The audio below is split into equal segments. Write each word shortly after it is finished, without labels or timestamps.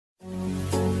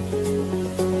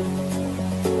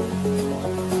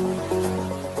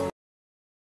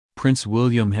Prince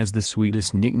William has the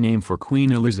sweetest nickname for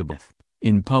Queen Elizabeth.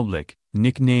 In public,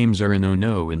 nicknames are a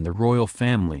no-no in the royal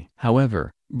family.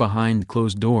 However, behind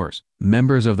closed doors,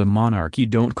 members of the monarchy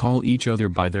don't call each other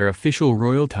by their official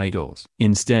royal titles.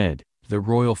 Instead, the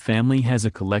royal family has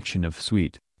a collection of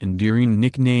sweet, endearing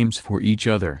nicknames for each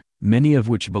other, many of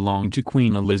which belong to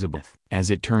Queen Elizabeth.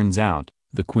 As it turns out,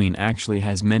 the Queen actually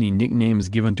has many nicknames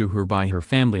given to her by her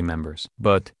family members.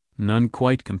 But, none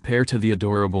quite compare to the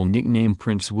adorable nickname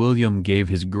Prince William gave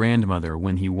his grandmother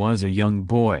when he was a young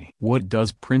boy. What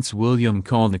does Prince William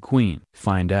call the Queen?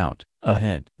 Find out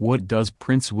ahead. What does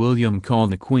Prince William call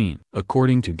the Queen?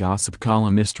 According to gossip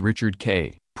columnist Richard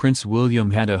K., Prince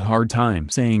William had a hard time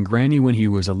saying Granny when he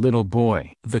was a little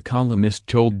boy. The columnist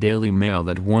told Daily Mail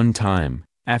that one time,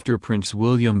 after Prince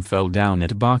William fell down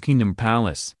at Buckingham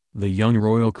Palace, the young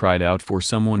royal cried out for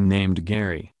someone named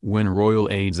Gary. When royal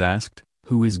aides asked,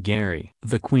 "Who is Gary?"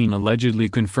 the Queen allegedly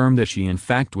confirmed that she in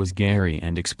fact was Gary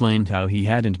and explained how he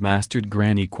hadn't mastered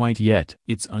Granny quite yet.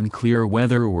 It's unclear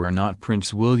whether or not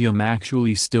Prince William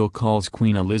actually still calls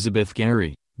Queen Elizabeth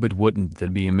Gary, but wouldn't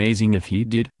that be amazing if he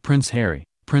did? Prince Harry,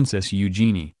 Princess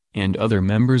Eugenie, and other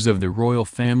members of the royal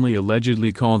family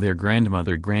allegedly call their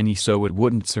grandmother Granny, so it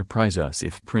wouldn't surprise us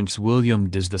if Prince William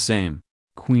does the same.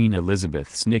 Queen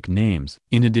Elizabeth's nicknames.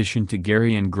 In addition to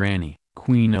Gary and Granny,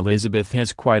 Queen Elizabeth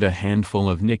has quite a handful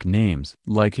of nicknames.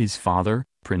 Like his father,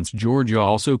 Prince George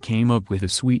also came up with a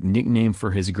sweet nickname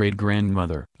for his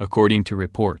great-grandmother. According to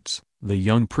reports, the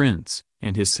young prince,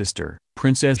 and his sister,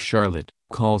 Princess Charlotte,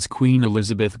 calls Queen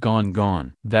Elizabeth Gone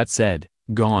Gone. That said,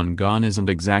 Gone Gone isn't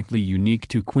exactly unique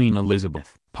to Queen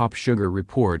Elizabeth. Pop Sugar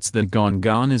reports that Gone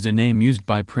Gone is a name used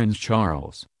by Prince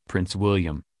Charles, Prince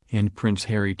William, and Prince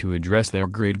Harry to address their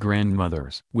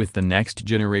great-grandmothers. With the next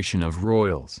generation of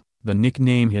royals, the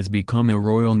nickname has become a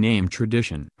royal name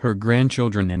tradition. Her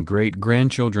grandchildren and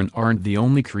great-grandchildren aren't the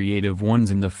only creative ones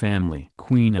in the family.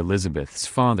 Queen Elizabeth's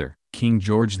father, King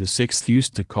George VI,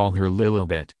 used to call her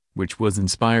Lilibet, which was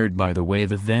inspired by the way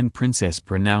the then princess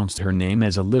pronounced her name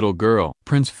as a little girl.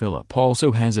 Prince Philip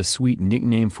also has a sweet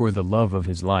nickname for the love of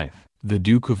his life. The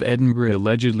Duke of Edinburgh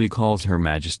allegedly calls Her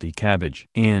Majesty Cabbage.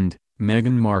 And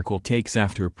Meghan Markle takes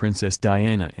after Princess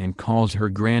Diana and calls her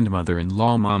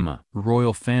grandmother-in-law Mama.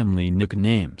 Royal family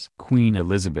nicknames. Queen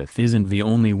Elizabeth isn't the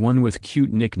only one with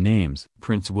cute nicknames.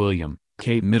 Prince William,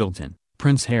 Kate Middleton,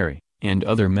 Prince Harry, and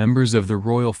other members of the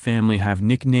royal family have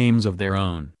nicknames of their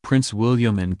own. Prince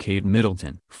William and Kate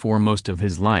Middleton. For most of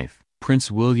his life,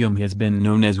 Prince William has been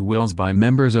known as Wills by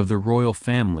members of the royal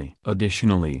family.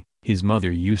 Additionally, his mother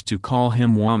used to call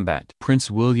him Wombat. Prince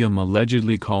William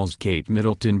allegedly calls Kate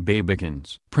Middleton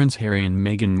Babykins. Prince Harry and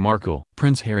Meghan Markle.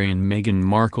 Prince Harry and Meghan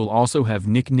Markle also have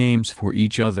nicknames for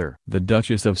each other. The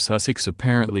Duchess of Sussex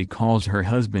apparently calls her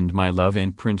husband My Love,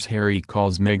 and Prince Harry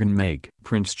calls Meghan Meg.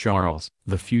 Prince Charles,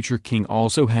 the future king,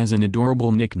 also has an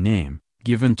adorable nickname,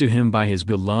 given to him by his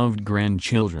beloved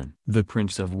grandchildren. The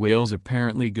Prince of Wales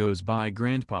apparently goes by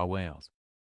Grandpa Wales.